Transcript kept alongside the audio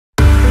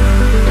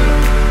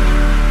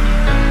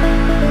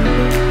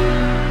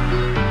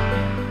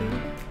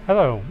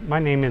My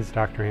name is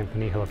Dr.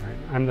 Anthony Hildebrand.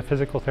 I'm the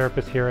physical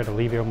therapist here at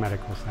Alivio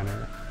Medical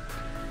Center.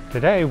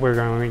 Today we're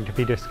going to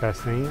be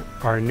discussing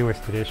our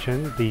newest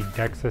edition, the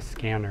DEXA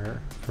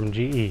scanner from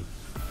GE.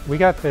 We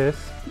got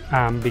this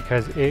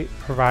because it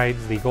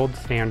provides the gold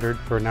standard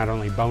for not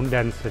only bone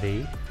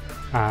density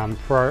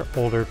for our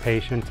older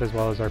patients as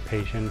well as our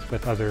patients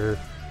with other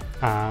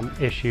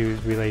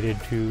issues related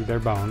to their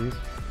bones,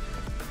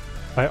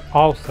 but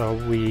also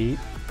we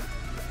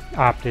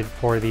opted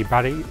for the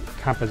body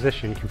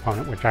composition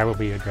component, which I will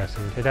be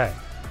addressing today.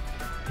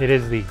 It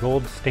is the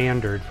gold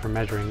standard for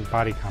measuring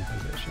body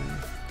composition.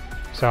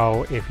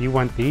 So if you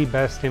want the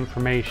best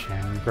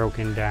information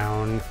broken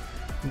down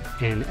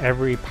in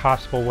every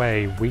possible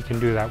way, we can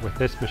do that with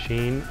this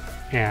machine,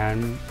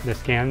 and the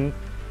scan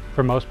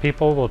for most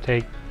people will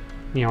take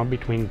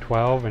between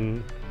 12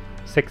 and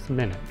 6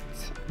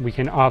 minutes. We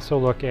can also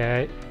look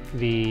at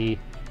the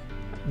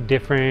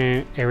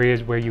different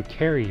areas where you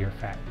carry your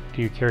fat.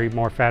 Do you carry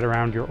more fat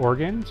around your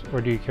organs, or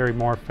do you carry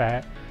more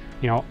fat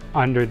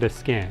under the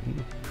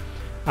skin?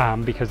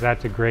 Because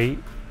that's a great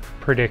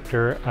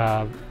predictor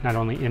of not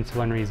only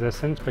insulin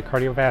resistance but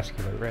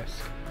cardiovascular risk.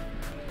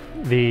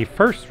 The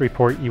first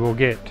report you will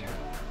get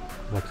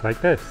looks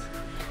like this.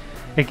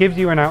 It gives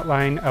you an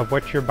outline of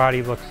what your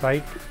body looks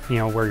like,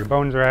 where your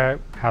bones are at,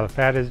 how the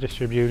fat is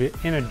distributed,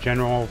 in a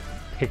general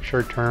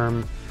picture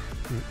term,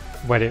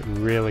 what it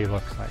really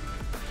looks like.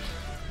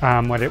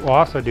 What it will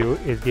also do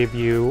is give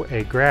you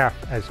a graph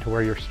as to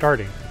where you're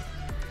starting.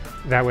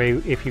 That way,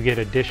 if you get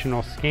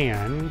additional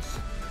scans,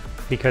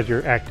 because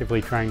you're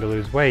actively trying to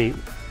lose weight,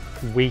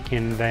 we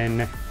can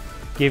then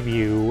give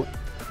you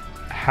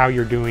how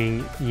you're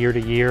doing year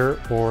to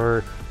year,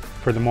 or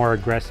for the more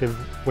aggressive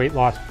weight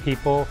loss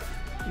people,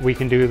 we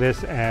can do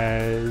this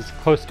as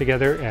close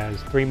together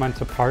as 3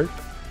 months apart.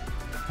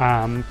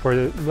 For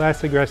the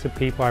less aggressive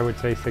people, I would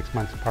say 6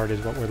 months apart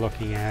is what we're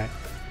looking at,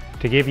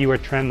 to give you a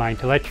trend line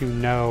to let you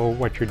know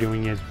what you're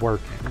doing is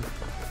working.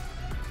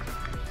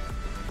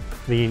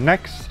 The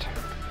next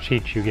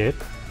sheet you get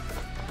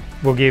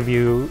will give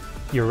you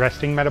your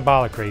resting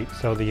metabolic rate,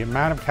 so the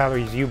amount of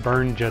calories you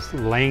burn just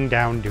laying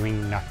down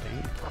doing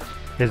nothing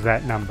is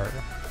that number.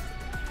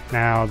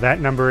 Now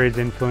that number is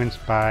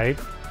influenced by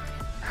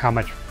how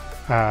much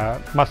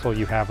muscle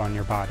you have on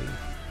your body.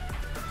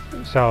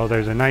 So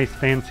there's a nice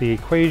fancy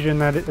equation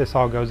that this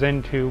all goes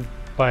into,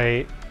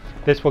 but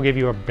this will give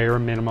you a bare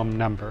minimum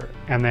number.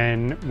 And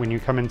then when you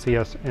come and see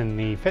us in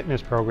the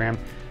fitness program,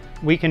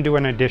 we can do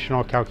an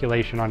additional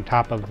calculation on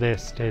top of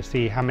this to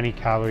see how many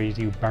calories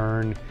you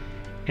burn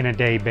in a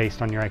day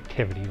based on your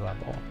activity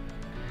level.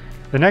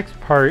 The next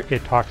part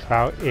it talks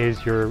about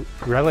is your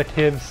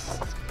relative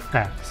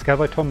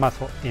skeletal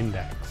muscle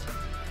index.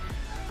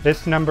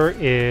 This number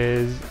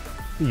is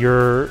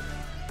your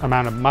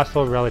amount of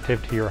muscle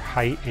relative to your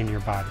height in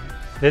your body.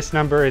 This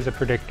number is a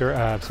predictor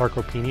of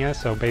sarcopenia,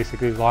 so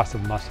basically loss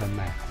of muscle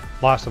mass.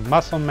 Loss of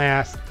muscle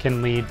mass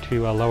can lead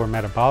to a lower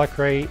metabolic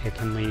rate. It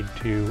can lead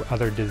to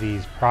other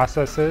disease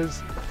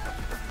processes.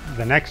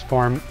 The next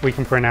form we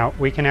can print out,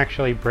 we can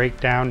actually break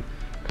down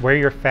where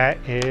your fat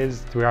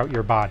is throughout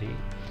your body.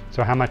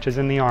 So how much is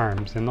in the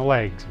arms, in the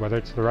legs, whether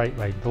it's the right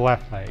leg, the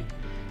left leg.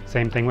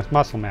 Same thing with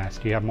muscle mass.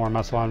 Do you have more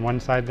muscle on one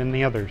side than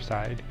the other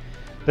side?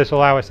 This will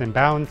allow us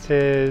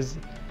imbalances,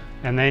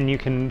 and then you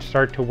can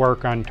start to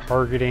work on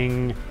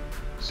targeting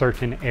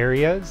certain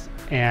areas.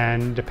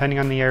 And depending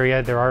on the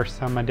area, there are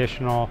some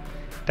additional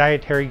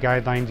dietary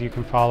guidelines you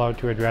can follow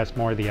to address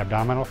more of the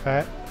abdominal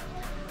fat.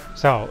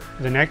 So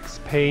the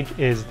next page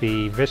is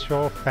the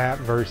visceral fat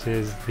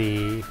versus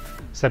the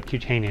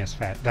subcutaneous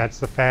fat. That's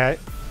the fat.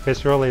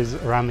 Visceral is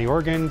around the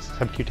organs,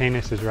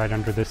 subcutaneous is right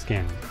under the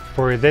skin.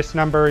 For this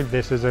number,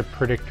 this is a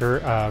predictor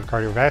of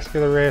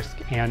cardiovascular risk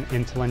and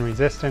insulin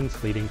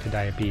resistance leading to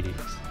diabetes.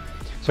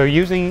 So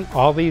using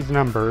all these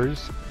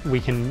numbers,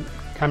 we can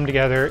come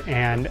together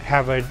and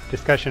have a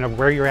discussion of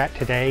where you're at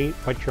today,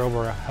 what your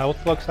overall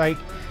health looks like,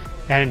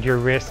 and your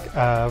risk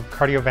of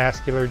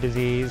cardiovascular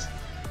disease,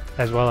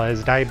 as well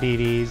as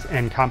diabetes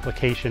and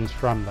complications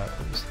from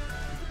those.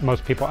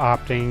 Most people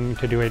opting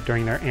to do it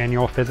during their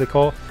annual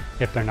physical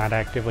if they're not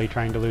actively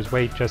trying to lose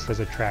weight, just as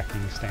a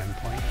tracking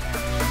standpoint.